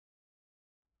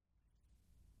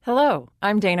Hello,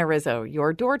 I'm Dana Rizzo,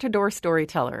 your door-to-door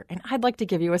storyteller, and I'd like to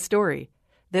give you a story.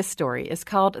 This story is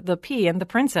called The Pea and the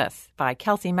Princess by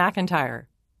Kelsey McIntyre.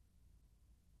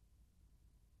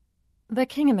 The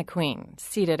king and the queen,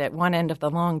 seated at one end of the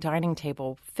long dining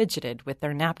table, fidgeted with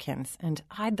their napkins and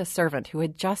eyed the servant who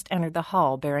had just entered the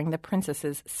hall bearing the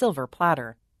princess's silver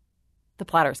platter. The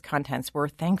platter's contents were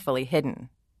thankfully hidden,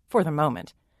 for the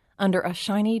moment, under a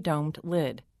shiny domed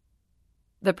lid.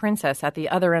 The princess at the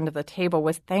other end of the table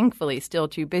was thankfully still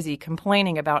too busy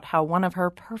complaining about how one of her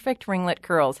perfect ringlet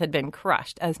curls had been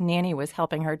crushed as Nanny was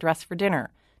helping her dress for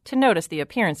dinner to notice the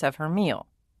appearance of her meal.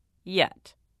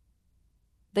 Yet.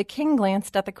 The king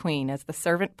glanced at the queen as the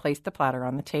servant placed the platter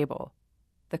on the table.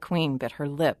 The queen bit her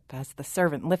lip as the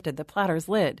servant lifted the platter's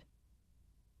lid.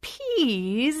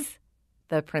 "Peas?"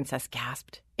 the princess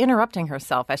gasped, interrupting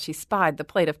herself as she spied the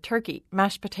plate of turkey,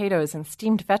 mashed potatoes, and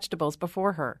steamed vegetables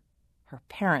before her. Her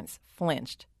parents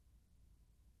flinched.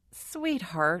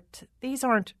 "Sweetheart, these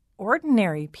aren't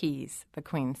ordinary peas," the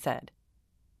queen said.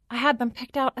 "I had them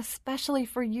picked out especially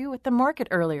for you at the market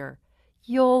earlier.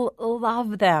 You'll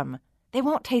love them. They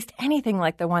won't taste anything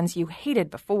like the ones you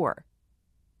hated before."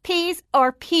 "Peas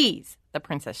are peas," the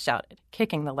princess shouted,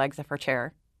 kicking the legs of her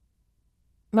chair.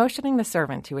 Motioning the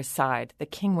servant to his side, the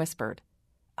king whispered,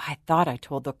 "I thought I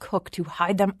told the cook to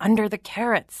hide them under the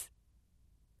carrots."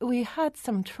 "We had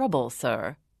some trouble,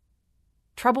 sir."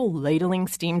 "Trouble ladling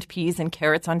steamed peas and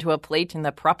carrots onto a plate in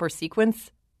the proper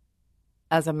sequence?"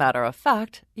 "As a matter of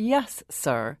fact, yes,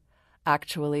 sir.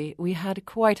 Actually, we had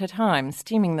quite a time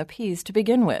steaming the peas to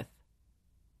begin with."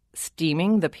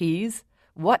 "Steaming the peas?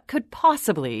 What could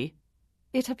possibly—"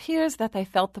 "It appears that they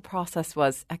felt the process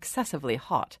was excessively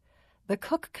hot. The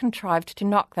cook contrived to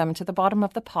knock them to the bottom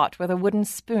of the pot with a wooden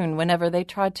spoon whenever they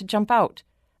tried to jump out.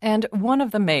 And one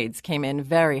of the maids came in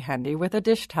very handy with a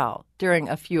dish towel during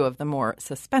a few of the more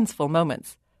suspenseful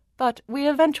moments, but we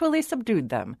eventually subdued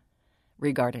them.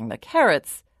 Regarding the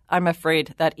carrots, I'm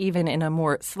afraid that even in a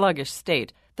more sluggish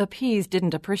state, the peas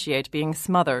didn't appreciate being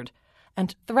smothered,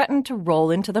 and threatened to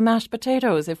roll into the mashed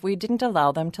potatoes if we didn't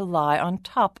allow them to lie on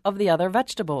top of the other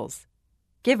vegetables.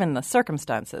 Given the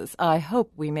circumstances, I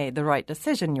hope we made the right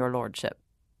decision, your lordship."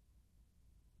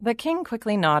 The king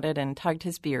quickly nodded and tugged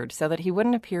his beard so that he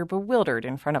wouldn't appear bewildered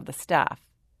in front of the staff.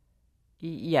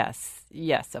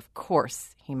 Yes, of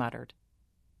course," he muttered.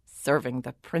 "Serving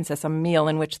the princess a meal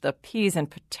in which the peas and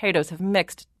potatoes have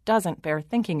mixed doesn't bear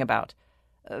thinking about.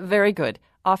 Very good.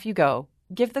 Off you go.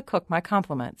 Give the cook my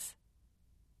compliments."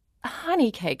 "Honey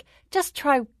cake, just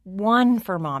try one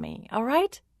for Mommy, all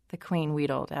right?" the queen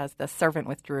wheedled as the servant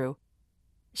withdrew.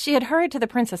 She had hurried to the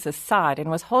princess's side and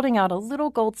was holding out a little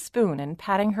gold spoon and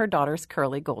patting her daughter's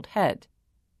curly gold head.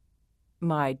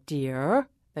 "My dear,"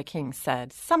 the king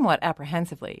said, somewhat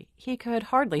apprehensively. He could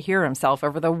hardly hear himself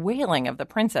over the wailing of the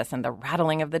princess and the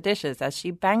rattling of the dishes as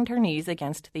she banged her knees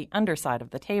against the underside of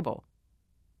the table.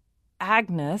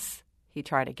 "Agnes," he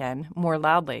tried again, more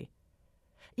loudly.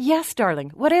 "Yes, darling,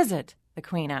 what is it?" the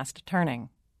queen asked, turning.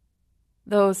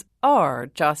 "Those are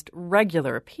just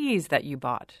regular peas that you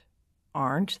bought,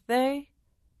 aren't they?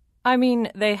 I mean,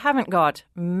 they haven't got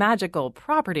magical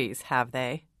properties, have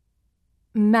they?"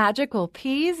 "Magical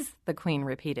peas?" the queen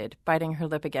repeated, biting her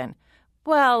lip again.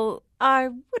 "Well, I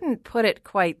wouldn't put it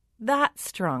quite that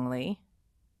strongly."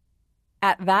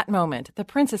 At that moment, the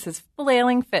princess's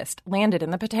flailing fist landed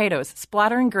in the potatoes,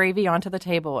 splattering gravy onto the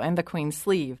table and the queen's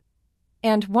sleeve.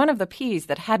 And one of the peas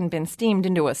that hadn't been steamed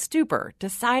into a stupor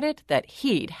decided that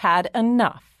he'd had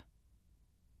enough.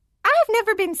 "I've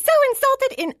never been so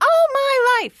insulted in all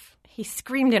my life!" he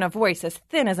screamed in a voice as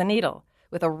thin as a needle.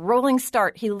 With a rolling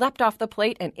start, he leapt off the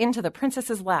plate and into the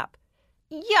princess's lap.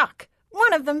 "Yuck!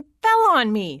 One of them fell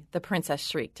on me!" the princess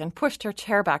shrieked and pushed her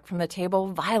chair back from the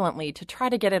table violently to try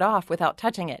to get it off without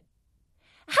touching it.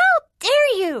 "How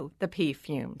dare you!" the pea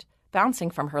fumed, bouncing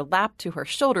from her lap to her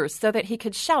shoulders so that he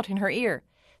could shout in her ear.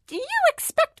 "Do you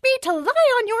expect me to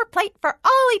lie on your plate for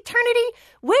all eternity,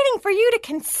 waiting for you to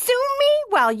consume me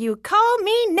while you call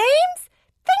me names?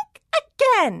 Think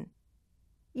again!"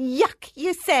 "Yuck,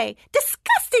 you say.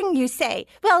 Disgusting, you say.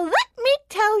 Well, let me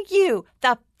tell you,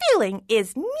 the feeling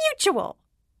is mutual."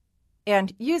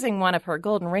 And using one of her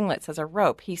golden ringlets as a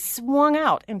rope, he swung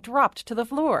out and dropped to the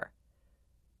floor.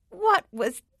 "What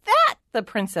was that?" the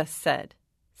princess said,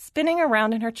 spinning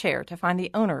around in her chair to find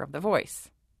the owner of the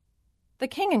voice. The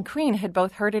king and queen had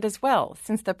both heard it as well,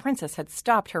 since the princess had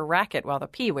stopped her racket while the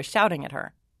pea was shouting at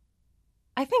her.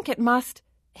 "I think it must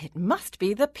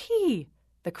be the pea,"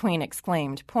 the queen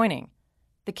exclaimed, pointing.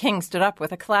 The king stood up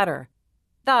with a clatter.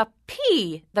 "The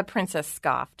pea!" the princess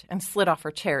scoffed and slid off her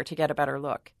chair to get a better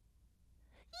look.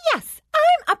 "Yes,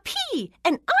 I'm a pea,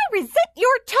 and I resent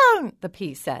your the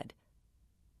pea said.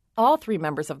 All 3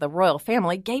 members of the royal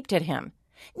family gaped at him.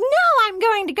 "Now I'm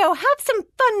going to go have some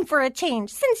fun for a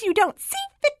change, since you don't see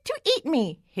fit to eat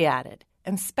me," he added,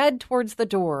 and sped towards the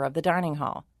door of the dining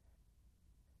hall.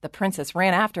 The princess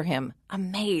ran after him,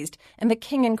 amazed, and the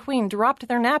king and queen dropped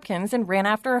their napkins and ran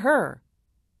after her.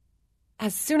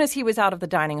 As soon as he was out of the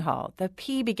dining hall, the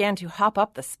pea began to hop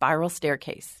up the spiral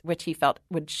staircase, which he felt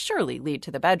would surely lead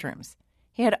to the bedrooms.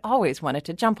 He had always wanted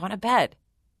to jump on a bed.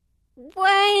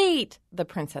 "Wait!" the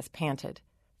princess panted,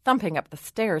 thumping up the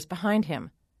stairs behind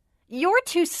him. "You're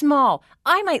too small.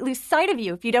 I might lose sight of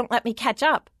you if you don't let me catch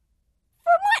up."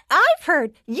 "From what I've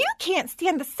heard, you can't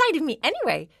stand the sight of me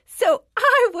anyway, so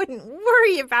I wouldn't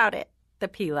worry about it," the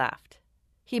pea laughed.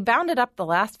 He bounded up the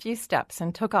last few steps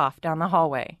and took off down the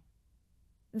hallway.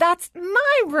 "That's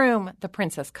my room," the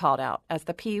princess called out as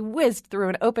the pea whizzed through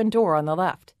an open door on the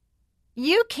left.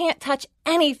 "You can't touch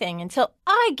anything until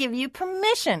I give you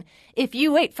permission. If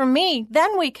you wait for me,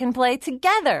 then we can play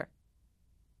together."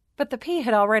 But the pea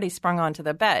had already sprung onto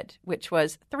the bed, which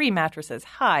was 3 mattresses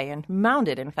high and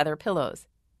mounted in feather pillows.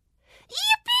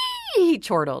 "Yippee!" he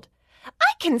chortled.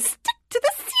 "I can stick to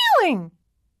the ceiling!"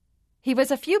 He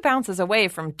was a few bounces away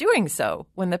from doing so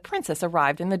when the princess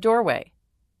arrived in the doorway.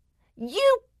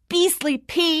 "You beastly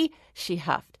pea!" she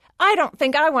huffed. "I don't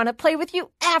think I want to play with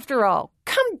you after all.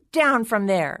 Come down from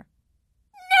there."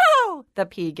 "No!" the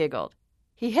pea giggled.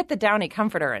 He hit the downy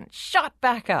comforter and shot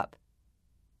back up.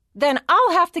 "Then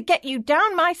I'll have to get you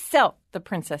down myself," the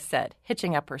princess said,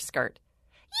 hitching up her skirt.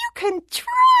 "You can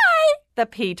try," the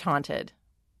pea taunted.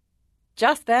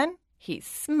 Just then, he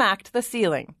smacked the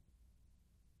ceiling.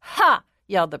 "Ha!"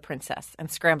 yelled the princess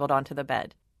and scrambled onto the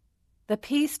bed. The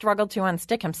pea struggled to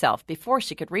unstick himself before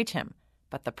she could reach him,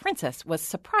 but the princess was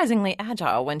surprisingly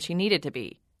agile when she needed to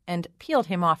be, and peeled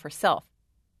him off herself.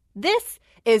 "This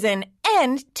is an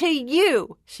end to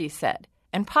you," she said,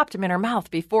 and popped him in her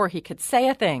mouth before he could say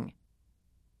a thing.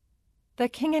 The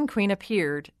king and queen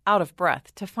appeared, out of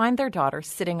breath, to find their daughter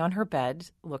sitting on her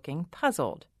bed, looking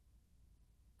puzzled.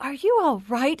 "Are you all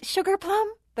right, Sugar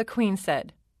Plum?" the queen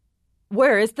said.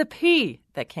 "Where is the pea?"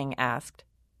 the king asked.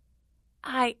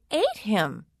 "I ate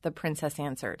him," the princess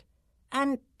answered.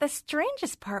 "And the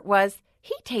strangest part was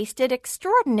he tasted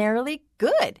extraordinarily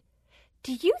good.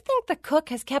 Do you think the cook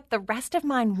has kept the rest of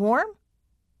mine warm?"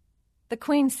 The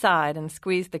queen sighed and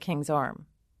squeezed the king's arm.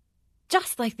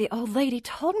 "Just like the old lady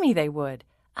told me they would.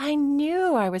 I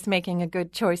knew I was making a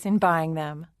good choice in buying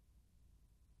them."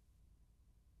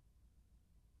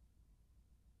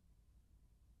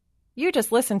 You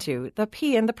just listened to The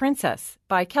Pea and the Princess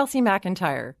by Kelsey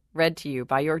McIntyre, read to you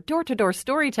by your door-to-door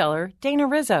storyteller, Dana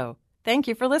Rizzo. Thank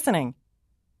you for listening.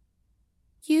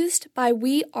 Used by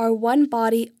We Are One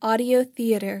Body Audio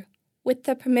Theater with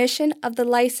the permission of the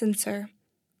licensor,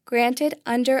 granted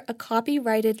under a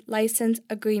copyrighted license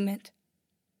agreement.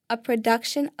 A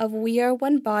production of We Are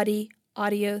One Body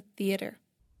Audio Theater.